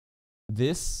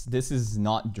This is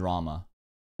not drama.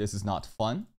 This is not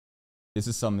fun. This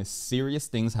is some serious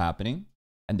things happening,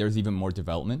 and there's even more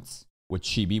developments with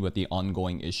Chibi, with the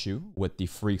ongoing issue with the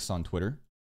freaks on Twitter.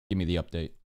 Give me the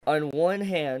update. On one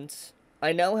hand,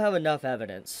 I now have enough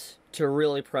evidence to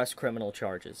really press criminal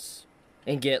charges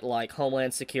and get like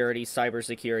Homeland Security,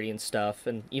 cybersecurity and stuff,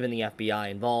 and even the FBI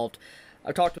involved.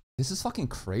 I've talked to— This is fucking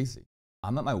crazy.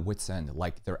 I'm at my wit's end.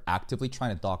 Like, they're actively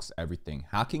trying to dox everything,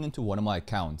 hacking into one of my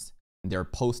accounts, and they're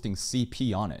posting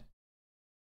CP on it.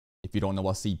 If you don't know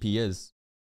what CP is,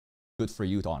 good for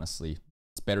you, honestly.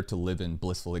 It's better to live in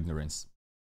blissful ignorance.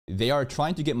 They are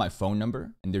trying to get my phone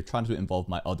number, and they're trying to involve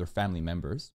my other family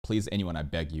members. Please, anyone, I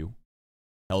beg you,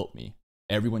 help me.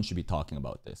 Everyone should be talking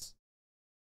about this.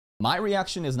 My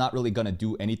reaction is not really gonna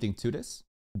do anything to this,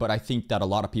 but I think that a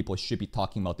lot of people should be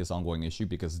talking about this ongoing issue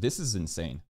because this is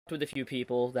insane. With a few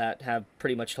people that have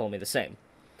pretty much told me the same.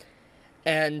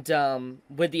 And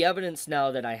with the evidence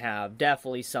now that I have,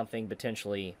 definitely something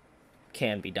potentially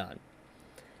can be done.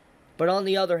 But on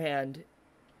the other hand,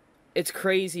 it's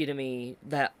crazy to me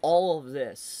that all of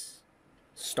this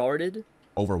started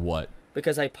over what?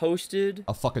 Because I posted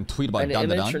a fucking tweet about an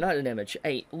Don image, or not an image,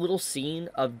 a little scene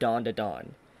of Don to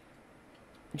Don.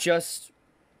 Just,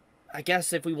 I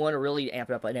guess if we want to really amp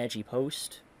up an edgy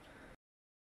post.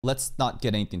 Let's not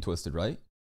get anything twisted, right?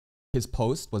 His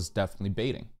post was definitely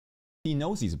baiting. He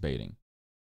knows he's baiting.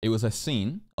 It was a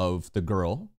scene of the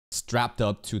girl strapped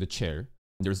up to the chair,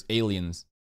 and there's aliens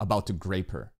about to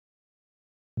grape her.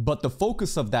 But the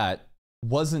focus of that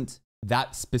wasn't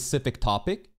that specific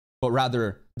topic, but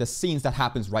rather the scenes that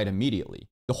happens right immediately.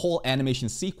 The whole animation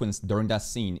sequence during that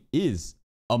scene is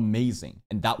amazing,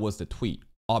 and that was the tweet.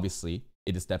 Obviously,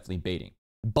 it is definitely baiting.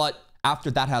 But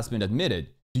after that has been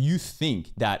admitted, do you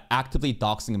think that actively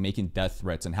doxing and making death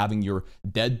threats and having your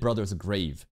dead brother's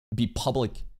grave be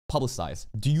publicized,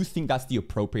 do you think that's the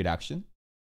appropriate action?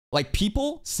 Like,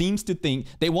 people seems to think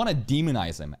they want to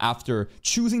demonize him after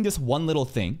choosing this one little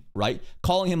thing, right?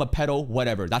 Calling him a pedo,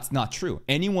 whatever. That's not true.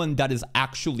 Anyone that is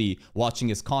actually watching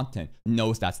his content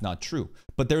knows that's not true.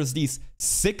 But there's these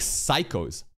 6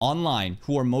 psychos online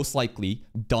who are most likely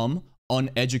dumb,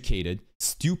 uneducated,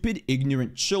 stupid,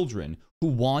 ignorant children who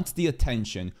want the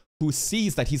attention, who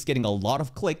sees that he's getting a lot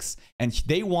of clicks, and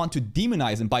they want to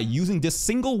demonize him by using this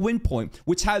single win point,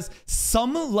 which has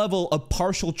some level of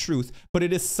partial truth, but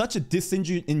it is such a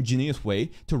disingenuous way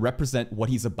to represent what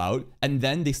he's about. And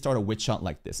then they start a witch hunt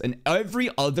like this, and every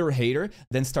other hater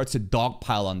then starts to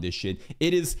dogpile on this shit.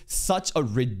 It is such a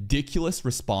ridiculous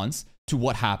response to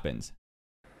what happened.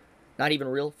 Not even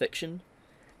real fiction.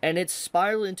 And it's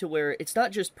spiraled into where it's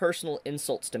not just personal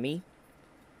insults to me,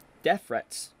 death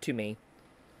threats to me,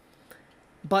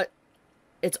 but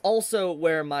it's also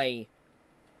where my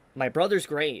brother's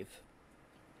grave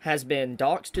has been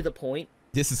doxed to the point.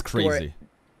 This is crazy.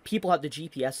 People have the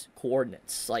GPS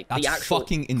coordinates, like that's the actual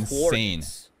fucking insane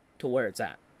to where it's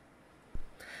at.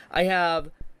 I have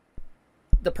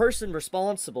the person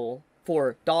responsible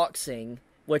for doxing,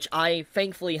 which I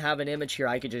thankfully have an image here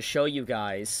I could just show you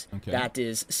guys that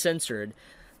is censored.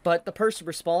 But the person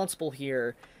responsible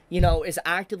here, you know, is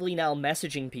actively now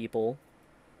messaging people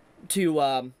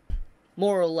to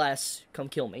more or less come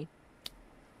kill me,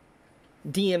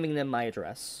 DMing them my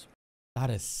address. That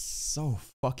is so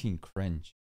fucking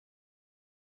cringe.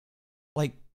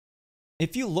 Like,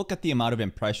 if you look at the amount of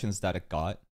impressions that it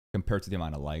got compared to the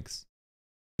amount of likes,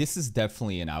 this is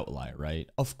definitely an outlier, right?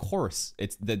 Of course,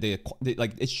 it's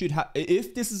like it should have.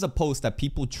 If this is a post that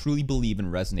people truly believe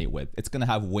and resonate with, it's gonna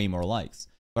have way more likes.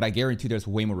 But I guarantee there's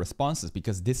way more responses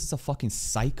because this is a fucking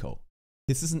psycho.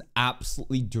 This is an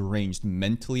absolutely deranged,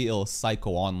 mentally ill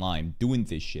psycho online doing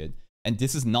this shit. And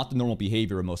this is not the normal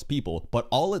behavior of most people. But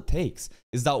all it takes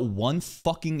is that one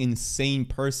fucking insane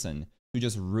person to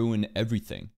just ruin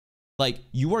everything. Like,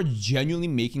 you are genuinely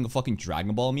making a fucking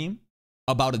Dragon Ball meme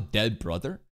about a dead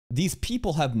brother? These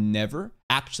people have never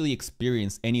actually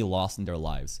experienced any loss in their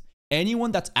lives.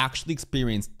 Anyone that's actually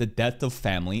experienced the death of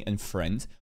family and friends,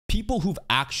 people who've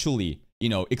actually, you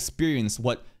know, experienced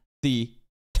what the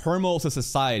turmoils of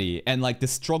society and like the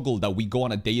struggle that we go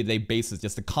on a day-to-day basis,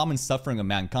 just the common suffering of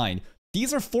mankind.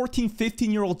 These are 14,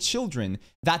 15-year-old children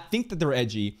that think that they're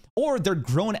edgy, or they're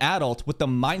grown adults with the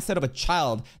mindset of a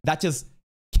child that just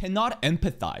cannot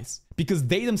empathize because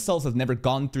they themselves have never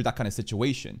gone through that kind of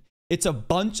situation. It's a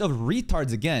bunch of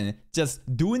retards, again,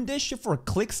 just doing this shit for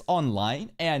clicks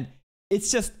online, and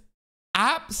it's just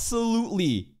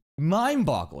absolutely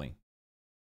mind-boggling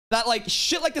that like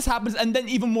shit like this happens, and then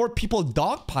even more people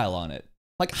dogpile on it.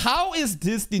 Like, how is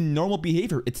this the normal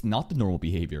behavior? It's not the normal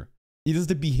behavior. It is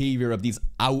the behavior of these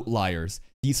outliers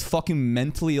these fucking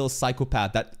mentally ill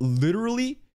psychopaths that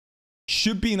literally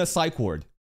should be in a psych ward.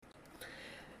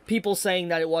 People saying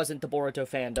that it wasn't the Boruto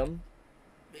fandom.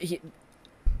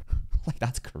 Like,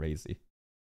 that's crazy.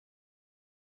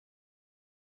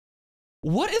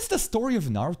 What is the story of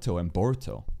Naruto and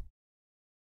Boruto?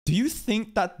 Do you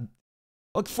think that,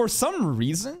 like, for some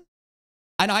reason,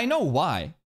 and I know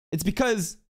why, it's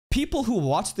because people who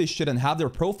watch this shit and have their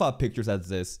profile pictures as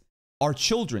this are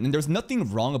children, and there's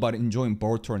nothing wrong about enjoying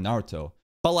Boruto or Naruto.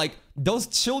 But, like, those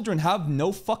children have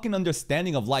no fucking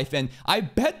understanding of life, and I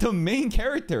bet the main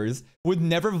characters would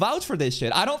never vouch for this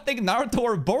shit. I don't think Naruto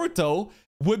or Boruto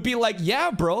would be like, yeah,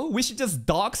 bro, we should just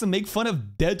dox and make fun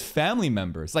of dead family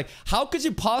members. Like, how could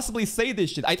you possibly say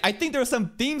this shit? I think there are some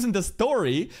themes in the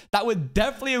story that would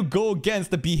definitely go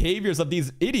against the behaviors of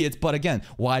these idiots. But again,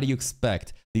 why do you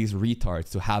expect these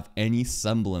retards to have any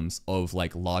semblance of,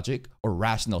 like, logic or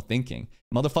rational thinking?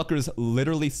 Motherfuckers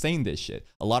literally saying this shit.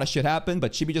 A lot of shit happened,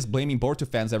 but Chibi just blaming Boruto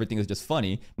fans, everything is just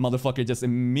funny. Motherfucker just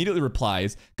immediately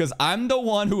replies, because I'm the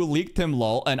one who leaked him,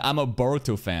 lol, and I'm a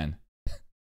Boruto fan.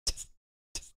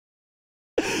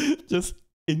 Just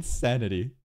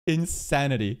insanity.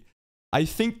 Insanity. I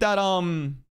think that,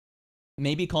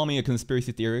 maybe call me a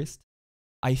conspiracy theorist.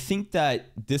 I think that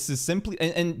this is simply,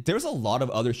 and there's a lot of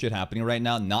other shit happening right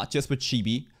now, not just with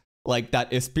Chibi. Like,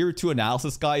 that Espiritu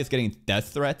Analysis guy is getting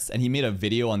death threats, and he made a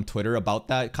video on Twitter about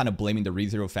that, kind of blaming the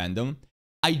ReZero fandom.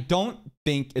 I don't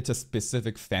think it's a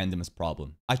specific fandom's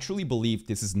problem. I truly believe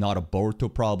this is not a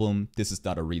Boruto problem. This is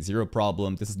not a ReZero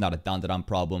problem. This is not a Dandadan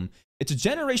problem. It's a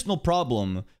generational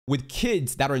problem with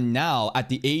kids that are now at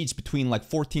the age between like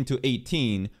 14 to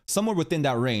 18, somewhere within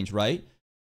that range, right?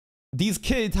 These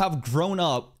kids have grown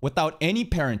up without any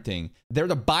parenting. They're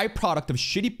the byproduct of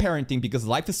shitty parenting because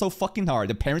life is so fucking hard.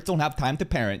 The parents don't have time to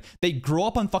parent. They grow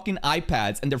up on fucking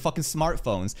iPads and their fucking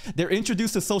smartphones. They're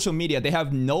introduced to social media. They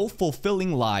have no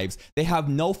fulfilling lives. They have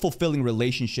no fulfilling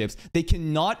relationships. They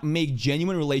cannot make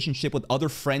genuine relationship with other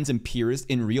friends and peers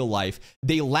in real life.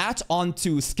 They latch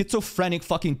onto schizophrenic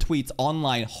fucking tweets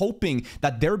online, hoping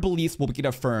that their beliefs will get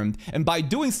affirmed. And by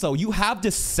doing so, you have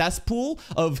this cesspool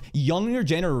of younger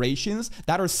generations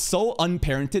that are so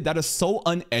unparented, that are so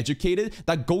uneducated,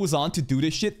 that goes on to do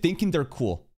this shit thinking they're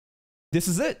cool. This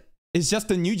is it. It's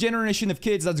just a new generation of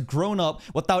kids that's grown up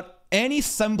without any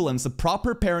semblance of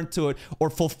proper parenthood or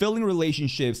fulfilling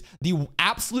relationships. The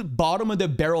absolute bottom of the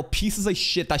barrel pieces of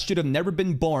shit that should have never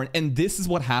been born. And this is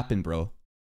what happened, bro.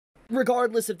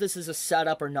 Regardless if this is a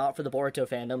setup or not for the Boruto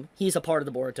fandom, he's a part of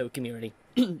the Boruto community.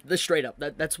 Straight up.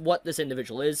 That's what this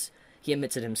individual is. He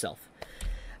admits it himself.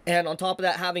 And on top of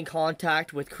that, having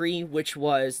contact with Kree, which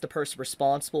was the person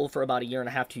responsible for about 1.5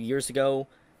 years, 2 years ago,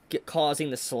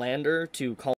 causing the slander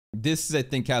to call. This, I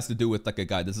think, has to do with, like, a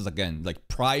guy. This is, again, like,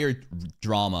 prior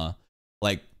drama.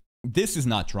 Like, this is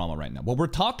not drama right now. What we're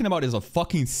talking about is a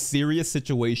fucking serious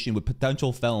situation with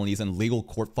potential felonies and legal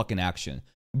court fucking action.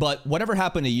 But whatever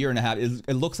happened 1.5 years,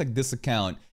 it looks like this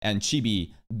account and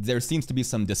Chibi, there seems to be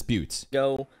some disputes.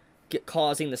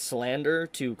 Causing the slander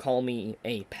to call me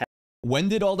a pet. When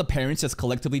did all the parents just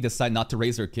collectively decide not to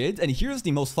raise their kids? And here's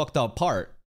the most fucked up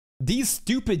part. These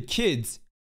stupid kids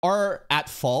are at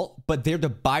fault, but they're the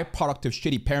byproduct of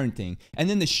shitty parenting. And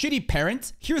then the shitty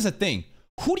parents, here's the thing.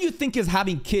 Who do you think is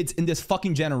having kids in this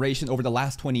fucking generation over the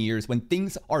last 20 years when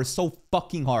things are so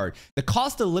fucking hard? The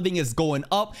cost of living is going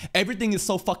up. Everything is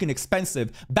so fucking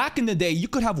expensive. Back in the day, you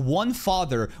could have one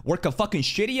father work a fucking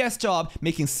shitty ass job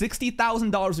making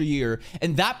 $60,000 a year,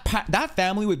 and that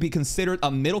family would be considered a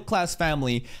middle class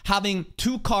family, having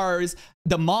 2 cars.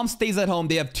 The mom stays at home.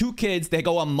 They have 2 kids. They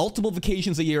go on multiple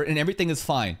vacations a year, and everything is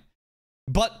fine.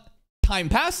 But time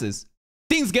passes.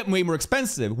 Things get way more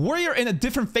expensive. We're in a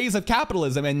different phase of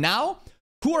capitalism. And now,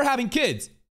 who are having kids?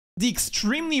 The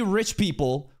extremely rich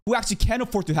people who actually can't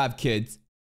afford to have kids.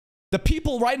 The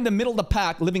people right in the middle of the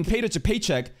pack living paycheck to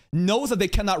paycheck knows that they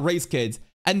cannot raise kids.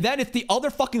 And then it's the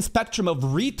other fucking spectrum of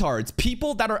retards.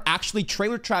 People that are actually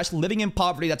trailer trash living in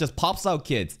poverty that just pops out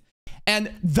kids.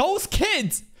 And those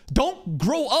kids don't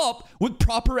grow up with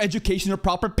proper education or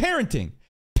proper parenting.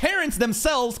 Parents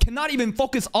themselves cannot even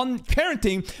focus on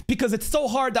parenting because it's so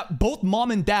hard that both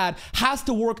mom and dad has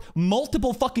to work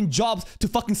multiple fucking jobs to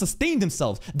fucking sustain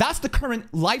themselves. That's the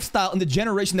current lifestyle in the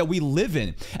generation that we live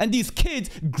in. And these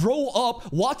kids grow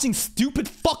up watching stupid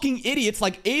fucking idiots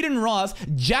like Aiden Ross,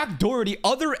 Jack Doherty,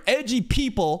 other edgy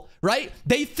people, right?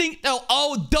 They think,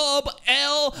 oh, Dub,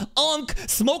 L, Unk,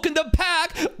 smoking the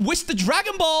pack, wish the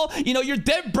Dragon Ball, you know, your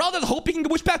dead brother hoping you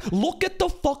can wish back. Look at the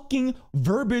fucking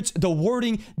verbiage, the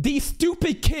wording. These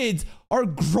stupid kids are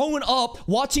growing up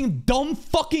watching dumb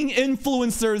fucking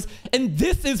influencers, and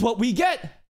this is what we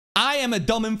get. I am a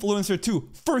dumb influencer too,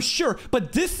 for sure.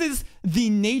 But this is the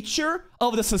nature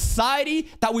of the society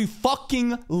that we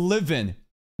fucking live in.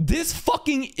 This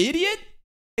fucking idiot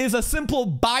is a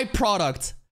simple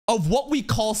byproduct of what we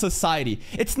call society.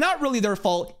 It's not really their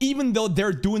fault, even though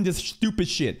they're doing this stupid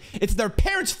shit. It's their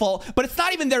parents' fault, but it's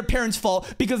not even their parents'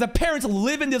 fault because the parents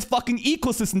live in this fucking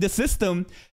ecosystem, this system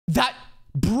that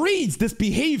breeds this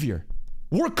behavior.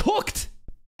 We're cooked.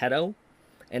 Pedo,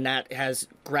 and that has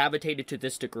gravitated to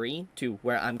this degree to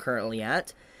where I'm currently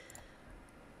at.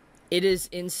 It is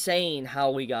insane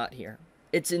how we got here.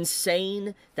 It's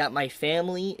insane that my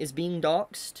family is being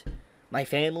doxxed. My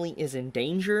family is in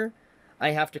danger.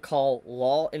 I have to call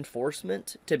law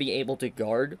enforcement to be able to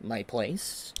guard my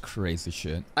place. Crazy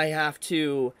shit. I have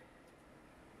to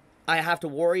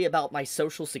worry about my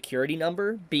social security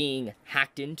number being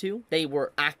hacked into. They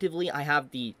were actively, I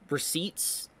have the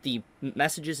receipts, the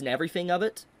messages and everything of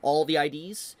it, all the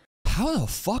IDs. How the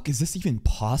fuck is this even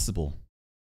possible?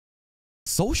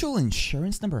 Social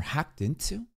insurance number hacked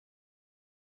into?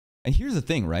 And here's the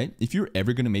thing, right? If you're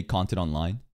ever going to make content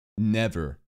online,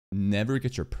 never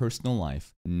get your personal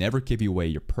life, never give away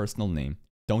your personal name.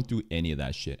 Don't do any of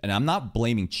that shit. And I'm not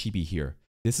blaming Chibi here.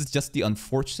 This is just the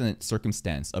unfortunate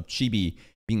circumstance of Chibi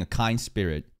being a kind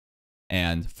spirit.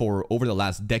 And for over the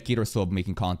last decade or so of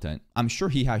making content, I'm sure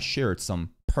he has shared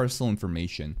some personal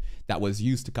information that was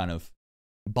used to kind of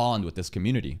bond with this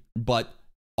community. But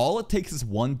all it takes is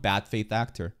one bad faith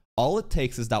actor. All it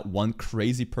takes is that one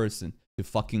crazy person to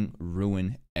fucking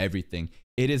ruin everything.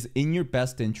 It is in your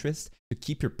best interest to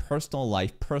keep your personal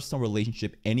life, personal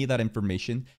relationship, any of that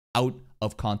information out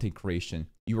of content creation.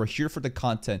 You are here for the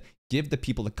content. Give the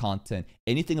people the content.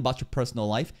 Anything about your personal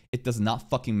life, it does not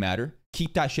fucking matter.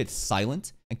 Keep that shit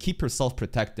silent and keep yourself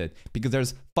protected, because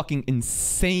there's fucking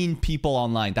insane people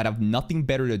online that have nothing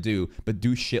better to do but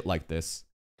do shit like this.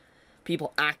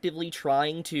 People actively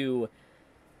trying to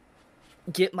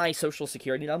get my social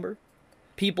security number.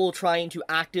 People trying to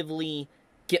actively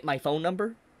get my phone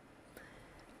number.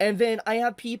 And then I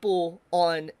have people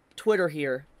on Twitter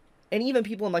here, and even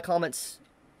people in my comments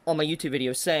on my YouTube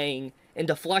videos saying and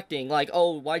deflecting, like,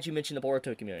 oh, why'd you mention the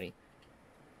Boruto community?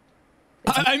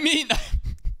 I mean,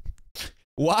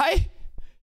 why?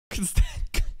 Because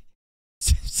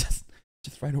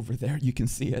just right over there, you can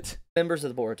see it. Members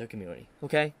of the Boruto community,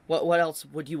 okay? What else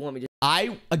would you want me to...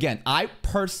 I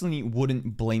personally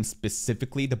wouldn't blame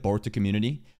specifically the Boruto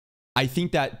community. I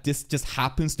think that this just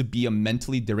happens to be a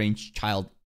mentally deranged child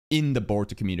in the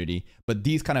Boruto community, but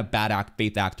these kind of bad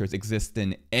faith actors exist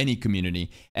in any community.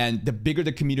 And the bigger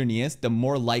the community is, the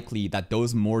more likely that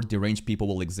those more deranged people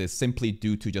will exist, simply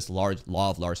due to just law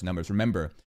of large numbers.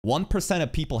 Remember, 1%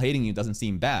 of people hating you doesn't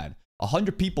seem bad.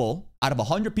 100 people, out of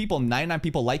 100 people, 99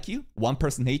 people like you, 1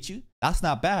 person hates you. That's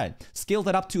not bad. Scale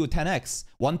that up to a 10x,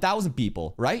 1,000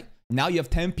 people, right? Now you have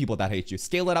 10 people that hate you.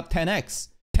 Scale it up 10x,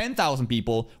 10,000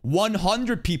 people,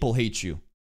 100 people hate you.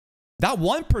 That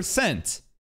 1%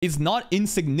 is not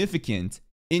insignificant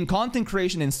in content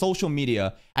creation and social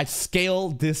media at scale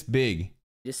this big.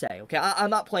 Just say, okay,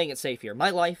 I'm not playing it safe here. My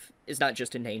life is not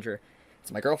just in danger.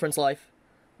 It's my girlfriend's life,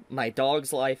 my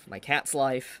dog's life, my cat's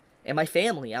life, and my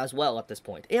family as well at this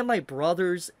point. And my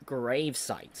brother's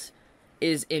gravesite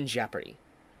is in jeopardy.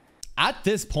 At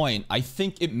this point, I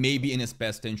think it may be in his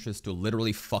best interest to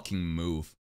literally fucking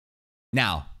move.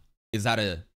 Now, is that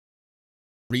a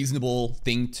reasonable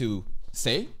thing to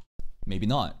say? Maybe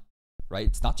not, right?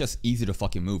 It's not just easy to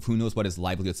fucking move. Who knows what his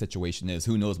livelihood situation is?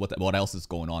 Who knows what else is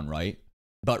going on, right?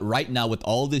 But right now, with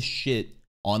all this shit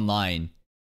online,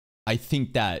 I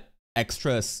think that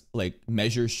extra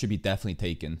measures should be definitely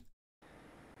taken.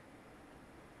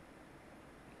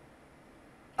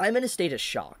 I'm in a state of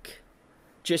shock.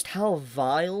 Just how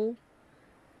vile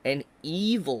and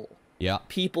evil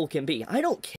people can be. I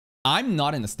don't care. I'm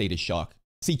not in a state of shock.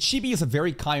 See, Chibi is a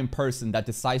very kind person that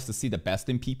decides to see the best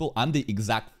in people. I'm the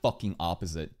exact fucking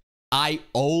opposite. I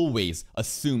always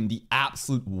assume the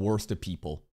absolute worst of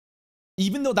people.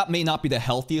 Even though that may not be the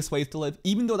healthiest way to live,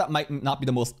 even though that might not be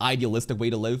the most idealistic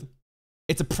way to live,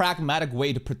 it's a pragmatic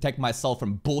way to protect myself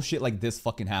from bullshit like this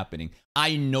fucking happening.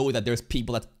 I know that there's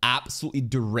people that's absolutely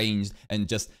deranged and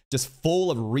just full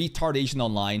of retardation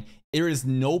online. There is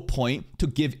no point to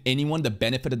give anyone the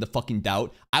benefit of the fucking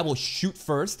doubt. I will shoot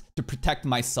first to protect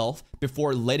myself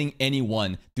before letting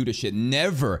anyone do the shit.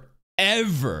 Never,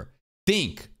 ever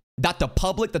think that the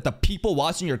public, that the people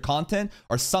watching your content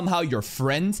are somehow your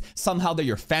friends, somehow they're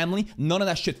your family. None of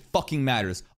that shit fucking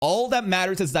matters. All that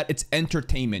matters is that it's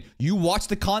entertainment. You watch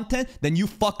the content, then you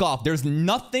fuck off. There's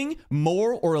nothing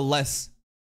more or less.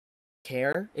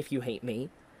 Care if you hate me.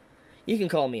 You can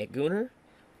call me a gooner.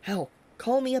 Hell,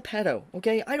 Call me a pedo,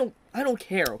 okay? I don't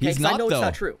care, okay? He's 'Cause not, I know though. it's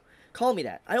not true. Call me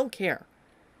that. I don't care.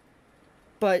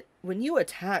 But when you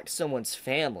attack someone's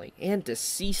family, and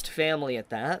deceased family at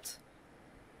that,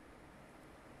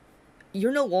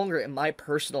 you're no longer, in my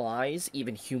personal eyes,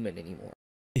 even human anymore.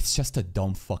 It's just a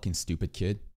dumb fucking stupid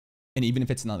kid. And even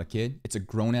if it's not a kid, it's a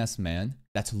grown-ass man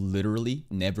that's literally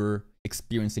never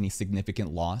experienced any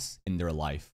significant loss in their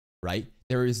life, right?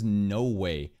 There is no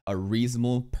way a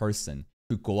reasonable person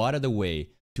could go out of the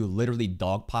way to literally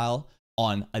dogpile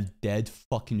on a dead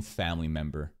fucking family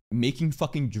member. Making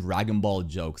fucking Dragon Ball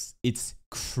jokes. It's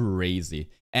crazy.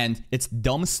 And it's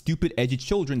dumb, stupid, edgy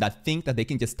children that think that they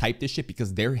can just type this shit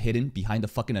because they're hidden behind a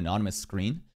fucking anonymous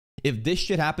screen. If this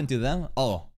shit happened to them,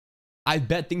 oh, I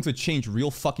bet things would change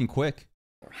real fucking quick.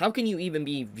 How can you even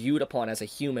be viewed upon as a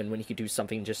human when you could do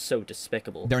something just so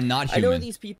despicable? They're not human. I know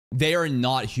these people. They are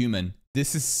not human.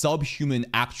 This is subhuman,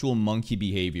 actual monkey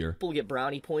behavior. People get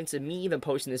brownie points, and me even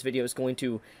posting this video is going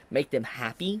to make them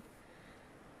happy.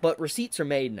 But receipts are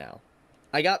made now.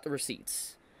 I got the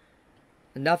receipts.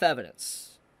 Enough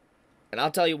evidence. And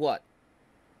I'll tell you what.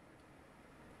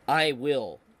 I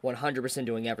will 100%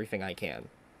 doing everything I can.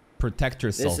 Protect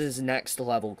yourself. This is next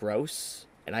level gross.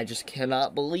 And I just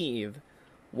cannot believe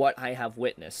what I have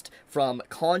witnessed from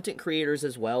content creators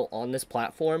as well on this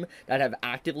platform that have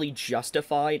actively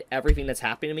justified everything that's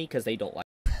happening to me because they don't like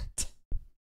it.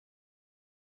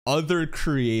 Other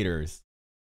creators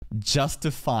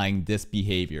justifying this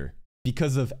behavior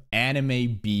because of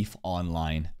anime beef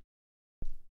online.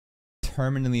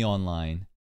 Terminally online,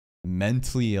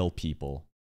 mentally ill people.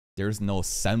 There's no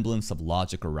semblance of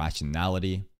logic or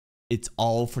rationality. It's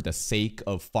all for the sake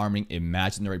of farming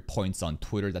imaginary points on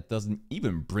Twitter that doesn't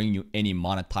even bring you any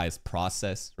monetized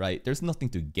process, right? There's nothing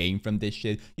to gain from this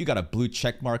shit. You got a blue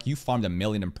check mark. You farmed 1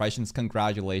 million impressions.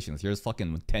 Congratulations. Here's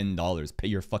fucking $10. Pay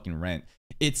your fucking rent.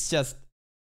 It's just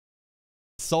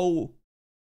so...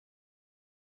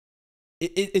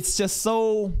 It's just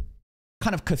so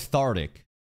kind of cathartic.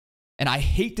 And I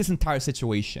hate this entire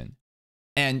situation.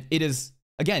 And it is,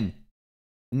 again,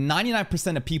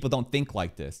 99% of people don't think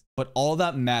like this, but all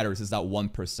that matters is that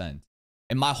 1%.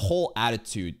 And my whole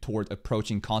attitude toward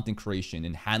approaching content creation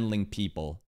and handling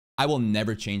people, I will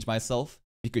never change myself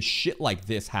because shit like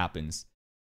this happens.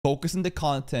 Focus on the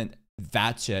content,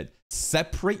 that's it.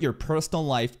 Separate your personal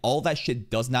life. All that shit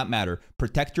does not matter.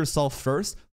 Protect yourself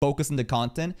first. Focus on the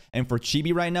content. And for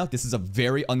Chibi right now, this is a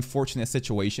very unfortunate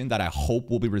situation that I hope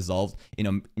will be resolved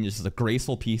in just a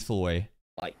graceful, peaceful way.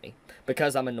 Like me.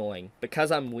 Because I'm annoying.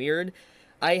 Because I'm weird.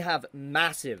 I have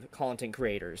massive content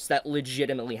creators that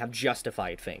legitimately have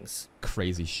justified things.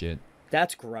 Crazy shit.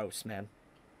 That's gross, man.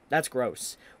 That's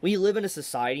gross. We live in a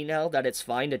society now that it's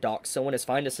fine to dox someone, it's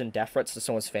fine to send death threats to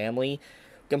someone's family,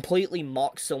 completely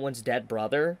mock someone's dead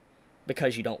brother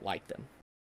because you don't like them.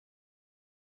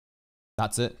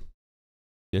 That's it.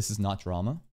 This is not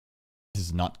drama. This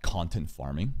is not content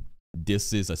farming.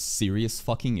 This is a serious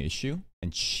fucking issue.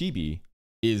 And Chibi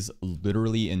is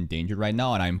literally endangered right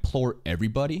now. And I implore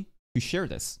everybody to share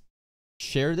this.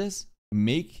 Share this.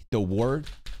 Make the word.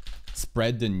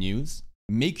 Spread the news.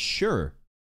 Make sure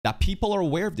that people are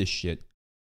aware of this shit.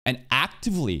 And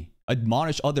actively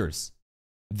admonish others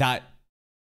that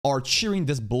are cheering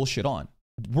this bullshit on.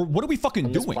 What are we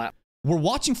fucking doing? We're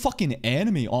watching fucking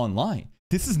anime online.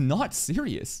 This is not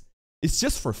serious. It's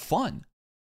just for fun.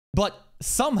 But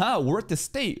somehow we're at the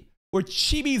state where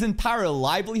Chibi's entire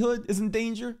livelihood is in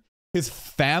danger. His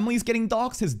family's getting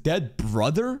doxxed. His dead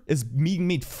brother is being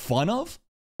made fun of.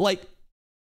 Like,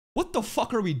 what the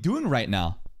fuck are we doing right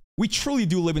now? We truly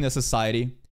do live in a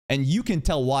society. And you can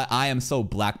tell why I am so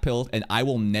black-pilled and I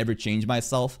will never change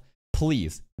myself.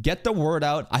 Please, get the word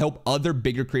out. I hope other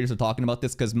bigger creators are talking about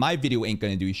this because my video ain't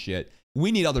gonna do shit.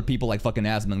 We need other people like fucking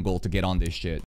Asmongold to get on this shit.